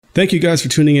Thank you guys for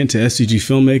tuning in to SCG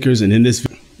Filmmakers, and in this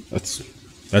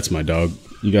that's my dog.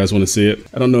 You guys want to see it?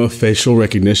 I don't know if facial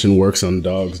recognition works on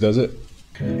dogs, does it?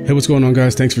 Hey, what's going on,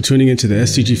 guys? Thanks for tuning into the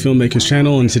SCG Filmmakers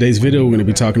channel. In today's video, we're going to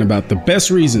be talking about the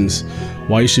best reasons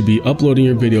why you should be uploading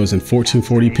your videos in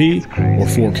 1440p or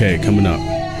 4K coming up.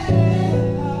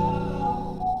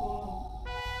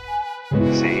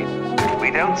 See,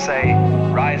 we don't say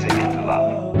rising into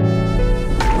love.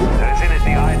 There is in it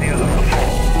the ideal of the fall.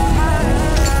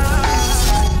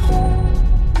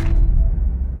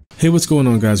 Hey, what's going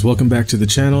on, guys? Welcome back to the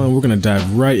channel, and we're going to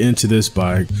dive right into this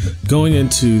by going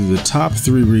into the top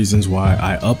 3 reasons why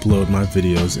I upload my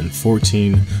videos in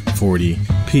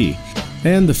 1440p.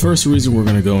 And the first reason we're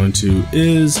going to go into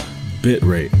is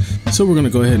bitrate. So we're going to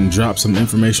go ahead and drop some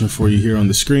information for you here on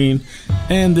the screen,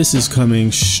 and this is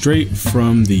coming straight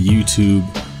from the YouTube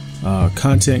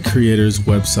content creators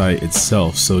website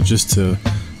itself. So just to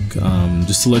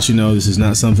let you know, this is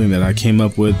not something that I came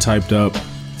up with, typed up,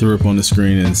 threw up on the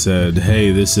screen and said,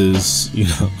 hey, this is, you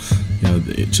know,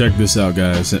 check this out,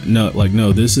 guys. No,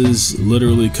 this is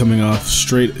literally coming off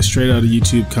straight out of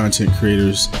YouTube content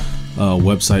creators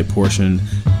website portion.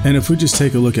 And if we just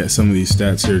take a look at some of these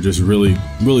stats here, just really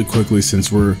quickly,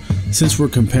 since we're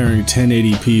comparing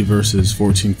 1080p versus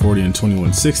 1440 and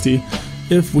 2160,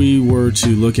 if we were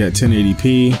to look at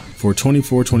 1080p for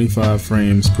 24-25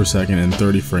 frames per second and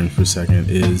 30 frames per second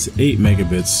is 8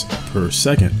 megabits per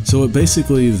second. So what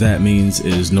basically that means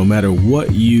is no matter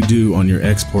what you do on your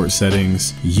export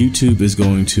settings, YouTube is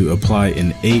going to apply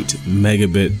an 8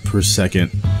 megabit per second,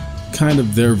 kind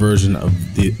of their version of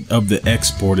the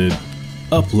exported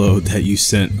upload that you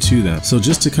sent to them. So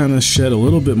just to kind of shed a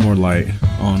little bit more light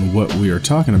on what we are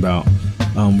talking about,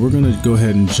 we're going to go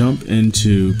ahead and jump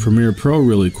into Premiere Pro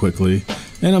really quickly,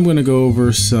 and I'm going to go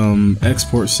over some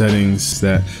export settings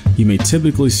that you may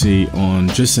typically see on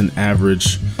just an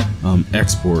average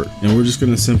export. And we're just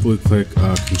going to simply click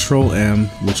Control M,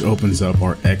 which opens up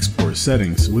our export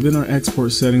settings. Within our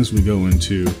export settings, we go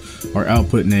into our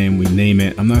output name, we name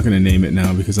it. I'm not going to name it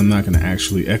now because I'm not going to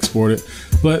actually export it,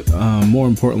 but more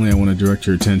importantly, I want to direct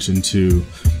your attention to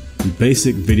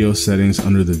basic video settings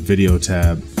under the video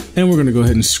tab. And we're going to go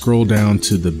ahead and scroll down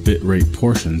to the bitrate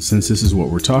portion, since this is what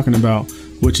we're talking about,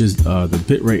 which is the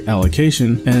bitrate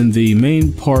allocation. And the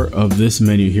main part of this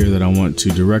menu here that I want to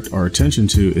direct our attention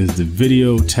to is the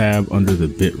video tab under the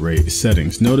bitrate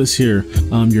settings. Notice here,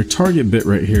 your target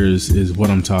bitrate here is what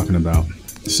I'm talking about.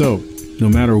 So no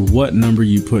matter what number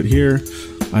you put here,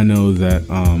 I know that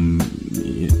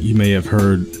you may have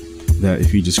heard that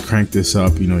if you just crank this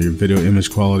up, you know, your video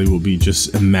image quality will be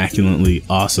just immaculately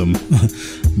awesome.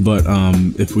 But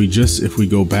if we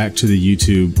go back to the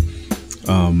YouTube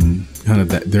kind of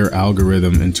their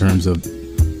algorithm in terms of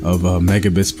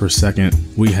megabits per second,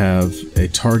 we have a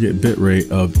target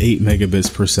bitrate of 8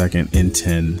 megabits per second in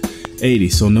 1080.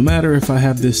 So no matter if I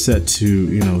have this set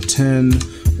to 10,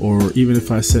 or even if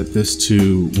I set this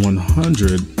to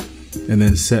 100 and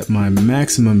then set my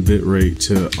maximum bitrate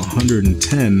to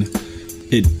 110,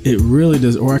 it really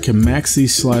does, or I can max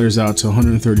these sliders out to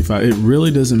 135. It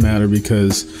really doesn't matter,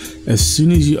 because as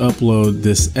soon as you upload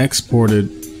this exported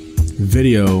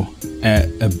video at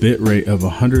a bitrate of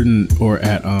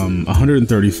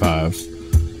 135,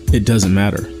 it doesn't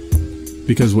matter,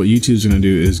 because what YouTube's going to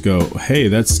do is go, hey,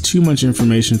 that's too much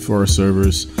information for our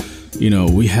servers. You know,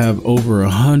 we have over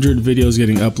 100 videos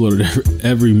getting uploaded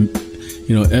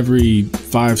every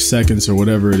 5 seconds or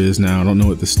whatever it is now. I don't know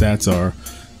what the stats are,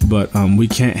 but we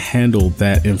can't handle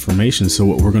that information. So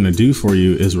what we're going to do for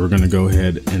you is we're going to go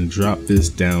ahead and drop this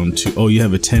down to, oh, you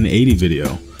have a 1080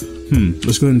 video.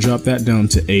 Let's go ahead and drop that down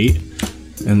to 8,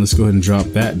 and let's go ahead and drop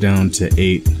that down to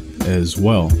 8 as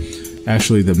well.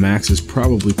 Actually, the max is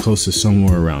probably close to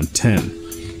somewhere around 10.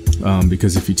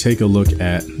 Because if you take a look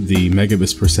at the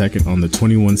megabits per second on the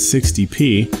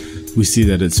 2160p, we see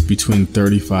that it's between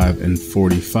 35 and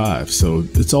 45. So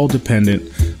it's all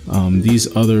dependent. These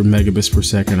other megabits per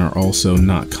second are also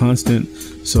not constant.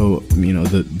 So, you know,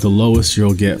 the lowest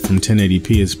you'll get from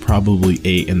 1080p is probably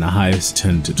 8 and the highest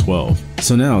 10 to 12.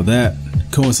 So now that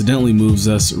coincidentally moves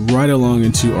us right along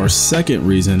into our second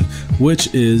reason,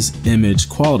 which is image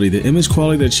quality. The image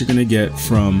quality that you're going to get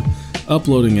from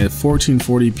uploading a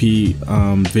 1440p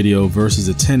video versus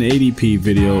a 1080p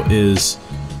video is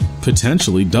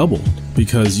potentially doubled,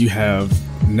 because you have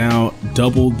now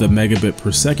doubled the megabit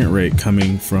per second rate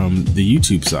coming from the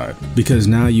YouTube side, because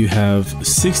now you have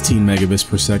 16 megabits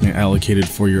per second allocated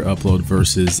for your upload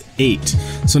versus 8.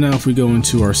 So now if we go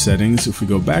into our settings, if we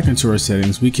go back into our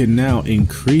settings, we can now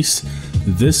increase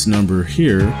this number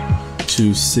here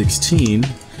to 16,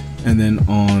 And then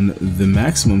on the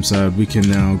maximum side, we can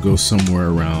now go somewhere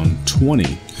around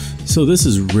 20. So this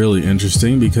is really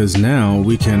interesting because now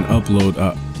we can upload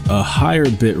a higher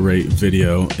bitrate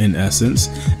video in essence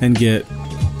and get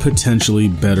potentially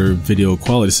better video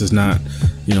quality. This is not,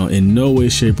 you know, in no way,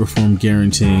 shape, or form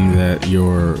guaranteeing that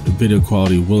your video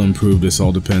quality will improve. This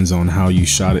all depends on how you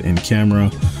shot it in camera,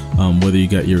 whether you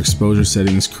got your exposure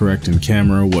settings correct in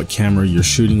camera, what camera you're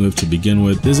shooting with to begin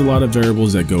with. There's a lot of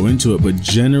variables that go into it, but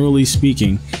generally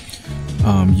speaking,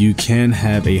 you can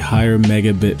have a higher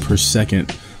megabit per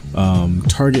second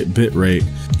target bit rate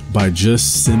by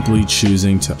just simply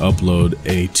choosing to upload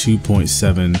a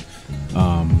 2.7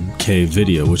 K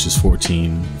video, which is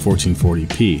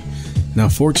 1440p. Now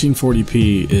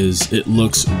 1440p it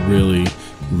looks really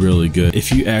good.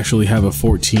 If you actually have a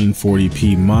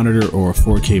 1440p monitor or a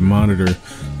 4K monitor,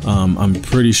 I'm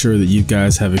pretty sure that you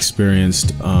guys have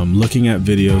experienced looking at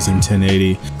videos in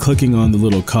 1080, clicking on the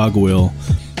little cogwheel,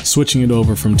 switching it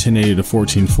over from 1080 to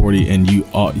 1440, and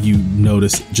you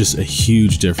notice just a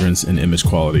huge difference in image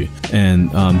quality.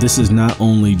 And this is not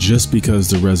only just because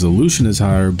the resolution is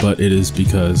higher, but it is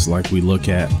because, like we look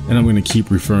at, and I'm going to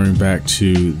keep referring back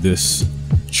to this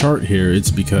chart here,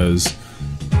 it's because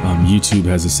YouTube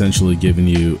has essentially given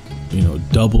you,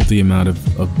 double the amount of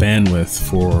bandwidth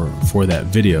for that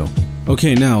video.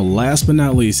 Okay, now last but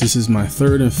not least, this is my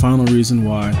third and final reason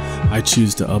why I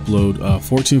choose to upload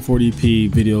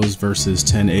 1440p videos versus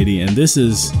 1080, and this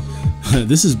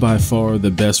is by far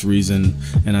the best reason,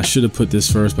 and I should have put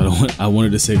this first, but I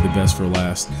wanted to save the best for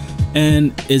last.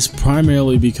 And it's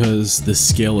primarily because the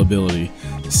scalability.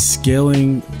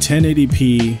 Scaling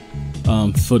 1080p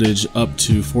footage up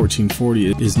to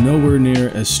 1440 is nowhere near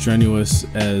as strenuous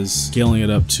as scaling it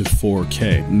up to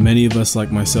 4K. Many of us,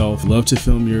 like myself, love to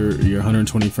film your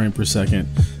 120 frame per second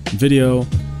video.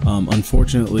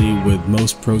 Unfortunately, with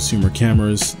most prosumer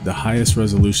cameras, the highest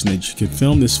resolution that you could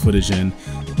film this footage in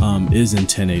is in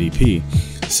 1080p.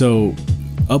 So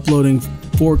uploading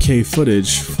 4K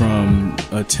footage from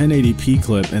a 1080p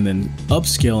clip and then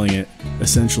upscaling it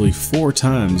essentially 4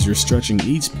 times, you're stretching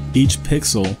each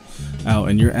pixel out,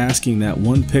 and you're asking that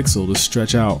one pixel to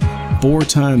stretch out 4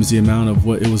 times the amount of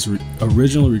what it was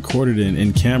originally recorded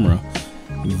in camera.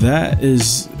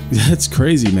 That's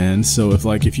crazy, man. So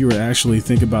if you were to actually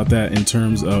think about that in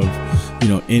terms of,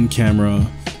 in camera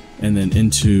and then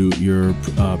into your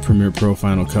Premiere Pro,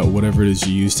 Final Cut, whatever it is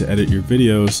you use to edit your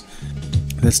videos,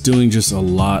 that's doing just a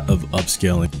lot of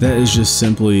upscaling. That is just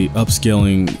simply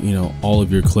upscaling, all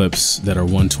of your clips that are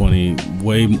 120,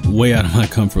 way out of my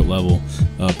comfort level,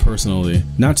 personally.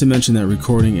 Not to mention that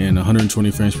recording in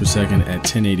 120 frames per second at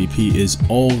 1080p is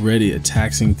already a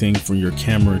taxing thing for your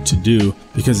camera to do,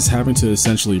 because it's having to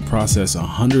essentially process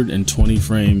 120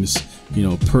 frames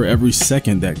per every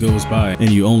second that goes by, and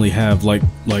you only have, like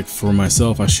for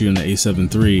myself, I shoot in the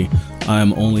A7 III,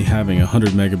 I'm only having 100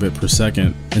 megabit per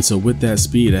second, and so with that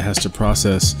speed it has to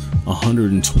process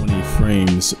 120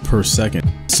 frames per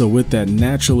second. So with that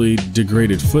naturally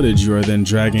degraded footage, you are then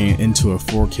dragging it into a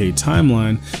 4K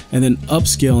timeline and then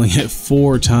upscaling it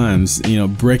 4 times,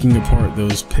 breaking apart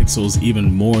those pixels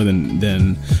even more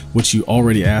than what you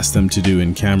already asked them to do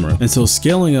in camera. And so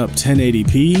scaling up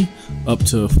 1080p up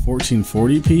to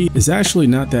 1440p is actually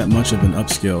not that much of an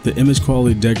upscale. The image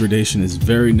quality degradation is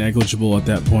very negligible at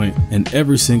that point, and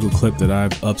every single clip that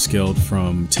I've upscaled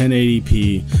from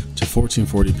 1080p to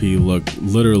 1440p look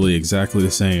literally exactly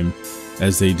the same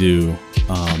as they do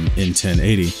in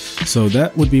 1080. So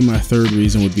that would be my third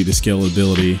reason, would be the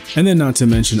scalability. And then not to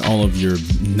mention all of your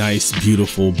nice,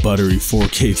 beautiful, buttery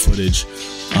 4K footage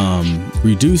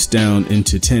reduced down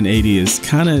into 1080 is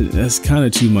that's kind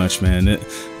of too much, man.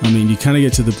 You kind of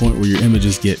get to the point where your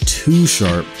images get too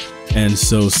sharp, and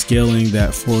so scaling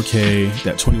that 4K,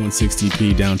 that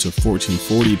 2160p down to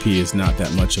 1440p is not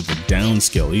that much of a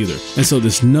downscale either. And so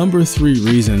this number 3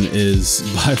 reason is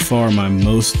by far my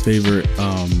most favorite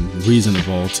reason of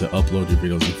all to upload your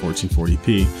videos in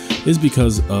 1440p, is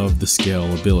because of the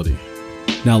scalability.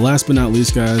 Now, last but not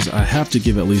least, guys, I have to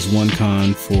give at least one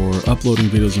con for uploading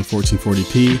videos in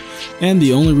 1440p, and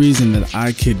the only reason that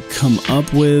I could come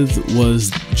up with was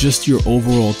just your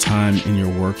overall time in your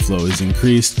workflow is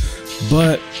increased,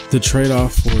 but the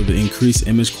trade-off for the increased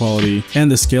image quality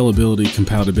and the scalability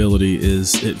compatibility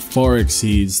is it far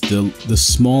exceeds the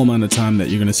small amount of time that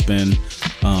you're going to spend,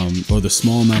 or the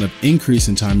small amount of increase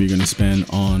in time you're going to spend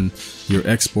on your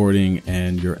exporting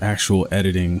and your actual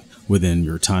editing within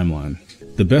your timeline.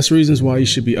 The best reasons why you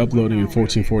should be uploading in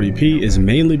 1440p is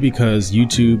mainly because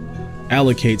YouTube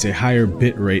allocates a higher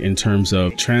bit rate in terms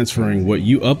of transferring what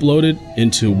you uploaded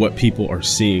into what people are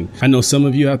seeing. I know some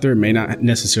of you out there may not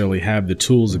necessarily have the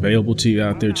tools available to you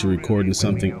out there to record in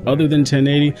something other than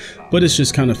 1080, but it's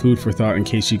just kind of food for thought in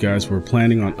case you guys were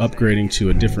planning on upgrading to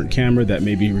a different camera that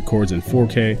maybe records in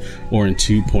 4K or in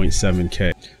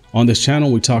 2.7K. On this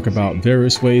channel, we talk about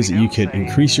various ways that you can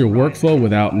increase your workflow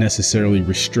without necessarily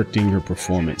restricting your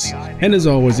performance. And as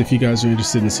always, if you guys are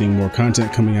interested in seeing more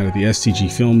content coming out of the STG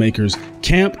Filmmakers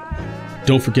Camp,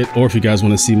 don't forget, or if you guys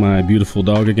want to see my beautiful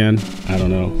dog again, I don't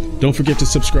know, don't forget to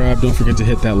subscribe. Don't forget to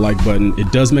hit that like button.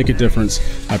 It does make a difference.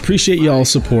 I appreciate y'all's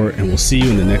support, and we'll see you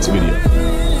in the next video.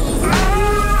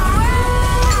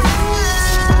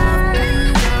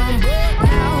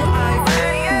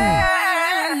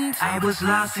 Was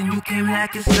lost and you came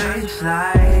like a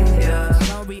searchlight.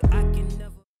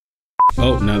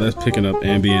 Oh, now that's picking up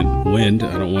ambient wind.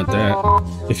 I don't want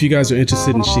that. If you guys are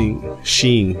interested in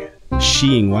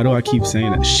sheeing, why do I keep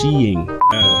saying that? Sheeing.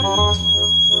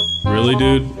 Really,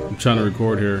 dude? I'm trying to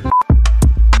record here.